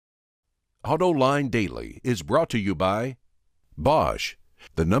AutoLine Daily is brought to you by Bosch.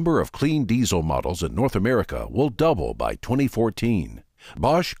 The number of clean diesel models in North America will double by 2014.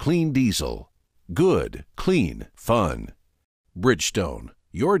 Bosch Clean Diesel. Good, clean, fun. Bridgestone.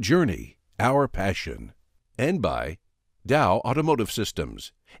 Your journey, our passion. And by Dow Automotive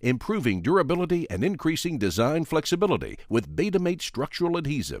Systems. Improving durability and increasing design flexibility with Betamate structural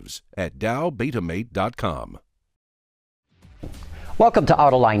adhesives at dowbetamate.com. Welcome to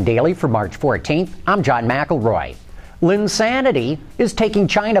AutoLine Daily for March 14th. I'm John McElroy. Linsanity is taking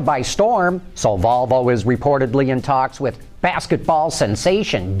China by storm, so Volvo is reportedly in talks with basketball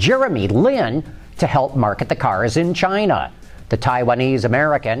sensation Jeremy Lin to help market the cars in China. The Taiwanese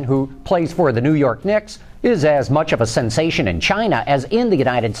American, who plays for the New York Knicks, is as much of a sensation in China as in the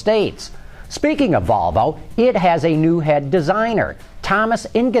United States. Speaking of Volvo, it has a new head designer, Thomas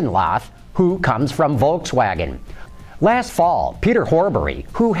Ingenlath, who comes from Volkswagen. Last fall, Peter Horbury,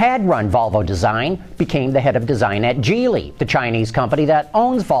 who had run Volvo Design, became the head of design at Geely, the Chinese company that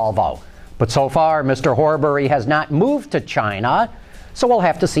owns Volvo. But so far, Mr. Horbury has not moved to China, so we'll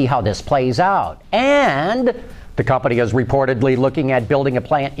have to see how this plays out. And the company is reportedly looking at building a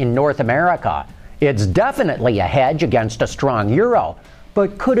plant in North America. It's definitely a hedge against a strong euro,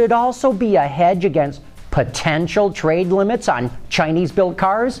 but could it also be a hedge against potential trade limits on Chinese-built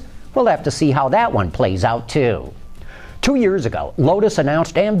cars? We'll have to see how that one plays out, too. 2 years ago, Lotus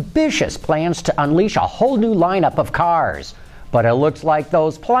announced ambitious plans to unleash a whole new lineup of cars. But it looks like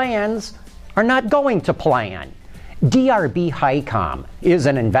those plans are not going to plan. DRB Hycom is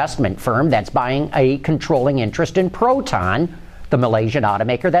an investment firm that's buying a controlling interest in Proton, the Malaysian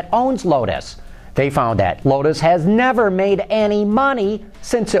automaker that owns Lotus. They found that Lotus has never made any money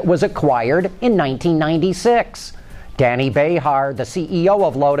since it was acquired in 1996. Danny Behar, the CEO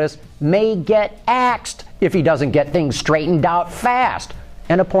of Lotus, may get axed if he doesn't get things straightened out fast.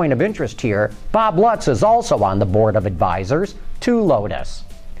 And a point of interest here, Bob Lutz is also on the board of advisors to Lotus.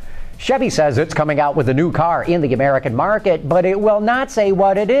 Chevy says it's coming out with a new car in the American market, but it will not say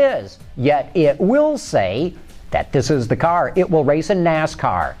what it is. Yet it will say that this is the car it will race in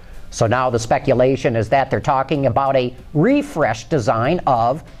NASCAR. So now the speculation is that they're talking about a refreshed design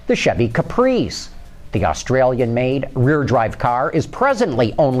of the Chevy Caprice. The Australian-made rear-drive car is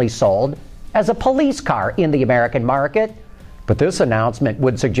presently only sold as a police car in the American market, but this announcement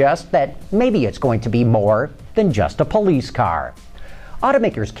would suggest that maybe it's going to be more than just a police car.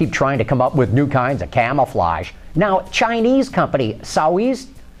 Automakers keep trying to come up with new kinds of camouflage. Now, Chinese company Soueast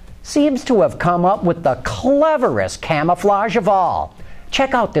seems to have come up with the cleverest camouflage of all.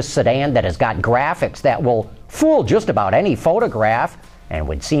 Check out this sedan that has got graphics that will fool just about any photograph and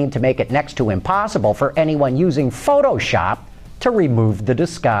would seem to make it next to impossible for anyone using Photoshop to remove the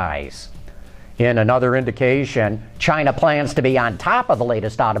disguise. In another indication, China plans to be on top of the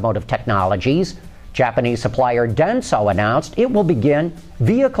latest automotive technologies. Japanese supplier Denso announced it will begin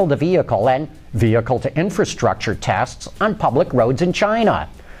vehicle-to-vehicle and vehicle-to-infrastructure tests on public roads in China.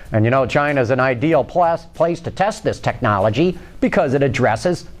 And you know, China is an ideal place to test this technology because it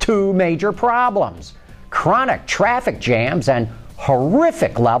addresses two major problems: chronic traffic jams and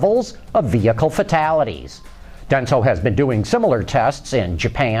horrific levels of vehicle fatalities. Denso has been doing similar tests in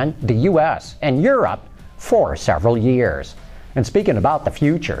Japan, the US, and Europe for several years. And speaking about the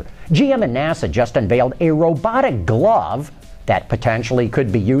future, GM and NASA just unveiled a robotic glove that potentially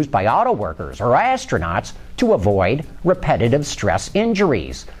could be used by auto workers or astronauts to avoid repetitive stress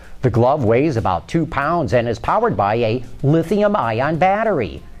injuries. The glove weighs about 2 pounds and is powered by a lithium-ion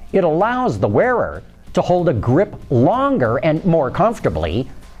battery. It allows the wearer to hold a grip longer and more comfortably,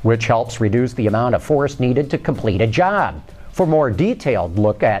 which helps reduce the amount of force needed to complete a job. For a more detailed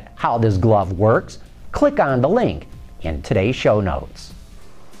look at how this glove works, click on the link in today's show notes.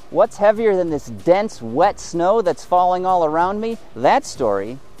 What's heavier than this dense, wet snow that's falling all around me? That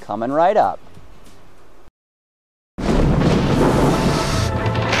story coming right up.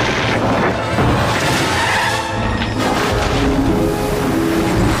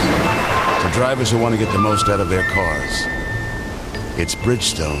 Drivers who want to get the most out of their cars. It's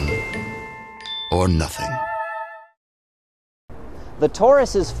Bridgestone or nothing. The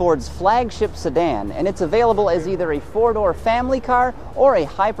Taurus is Ford's flagship sedan, and it's available as either a four-door family car or a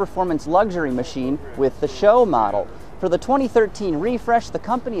high-performance luxury machine with the show model. For the 2013 refresh, the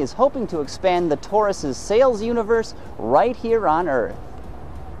company is hoping to expand the Taurus's sales universe right here on Earth.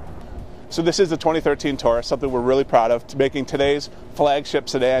 So this is the 2013 Taurus, something we're really proud of, making today's flagship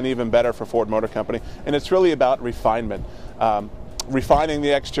sedan even better for Ford Motor Company. And it's really about refinement. refining the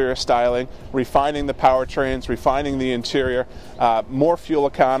exterior styling, refining the powertrains, refining the interior, more fuel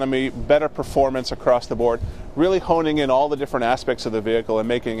economy, better performance across the board, really honing in all the different aspects of the vehicle and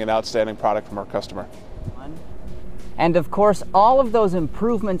making an outstanding product from our customer. And of course, all of those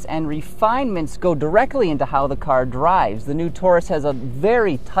improvements and refinements go directly into how the car drives. The new Taurus has a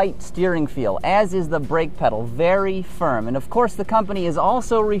very tight steering feel, as is the brake pedal, very firm. And of course, the company is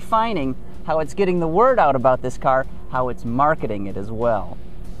also refining how it's getting the word out about this car, how it's marketing it as well.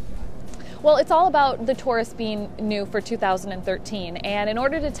 Well, it's all about the Taurus being new for 2013, and in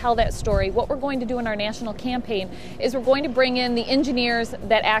order to tell that story, what we're going to do in our national campaign is we're going to bring in the engineers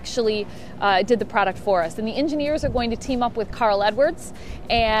that actually did the product for us. And the engineers are going to team up with Carl Edwards,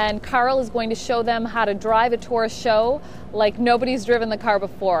 and Carl is going to show them how to drive a Taurus show like nobody's driven the car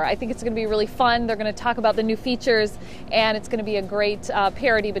before. I think it's going to be really fun. They're going to talk about the new features, and it's going to be a great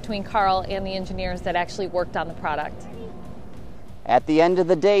parody between Carl and the engineers that actually worked on the product. At the end of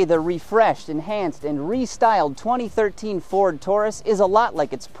the day, the refreshed, enhanced, and restyled 2013 Ford Taurus is a lot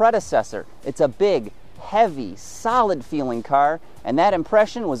like its predecessor. It's a big, heavy, solid-feeling car, and that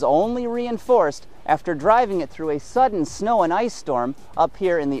impression was only reinforced after driving it through a sudden snow and ice storm up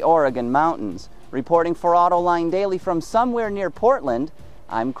here in the Oregon mountains. Reporting for Autoline Daily from somewhere near Portland,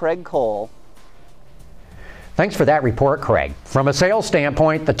 I'm Craig Cole. Thanks for that report, Craig. From a sales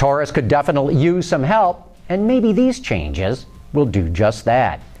standpoint, the Taurus could definitely use some help, and maybe these changes will do just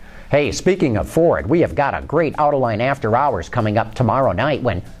that. Hey, speaking of Ford, we have got a great Autoline After Hours coming up tomorrow night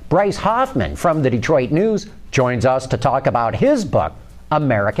when Bryce Hoffman from the Detroit News joins us to talk about his book,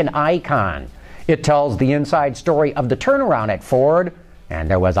 American Icon. It tells the inside story of the turnaround at Ford,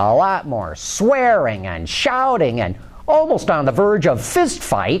 and there was a lot more swearing and shouting and almost on the verge of fist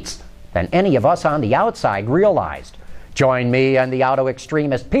fights than any of us on the outside realized. Join me and the auto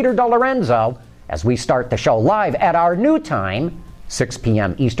extremist Peter DeLorenzo as we start the show live at our new time, 6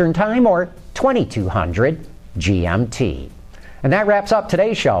 p.m. Eastern Time or 2200 GMT. And that wraps up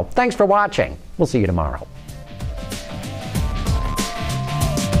today's show. Thanks for watching. We'll see you tomorrow.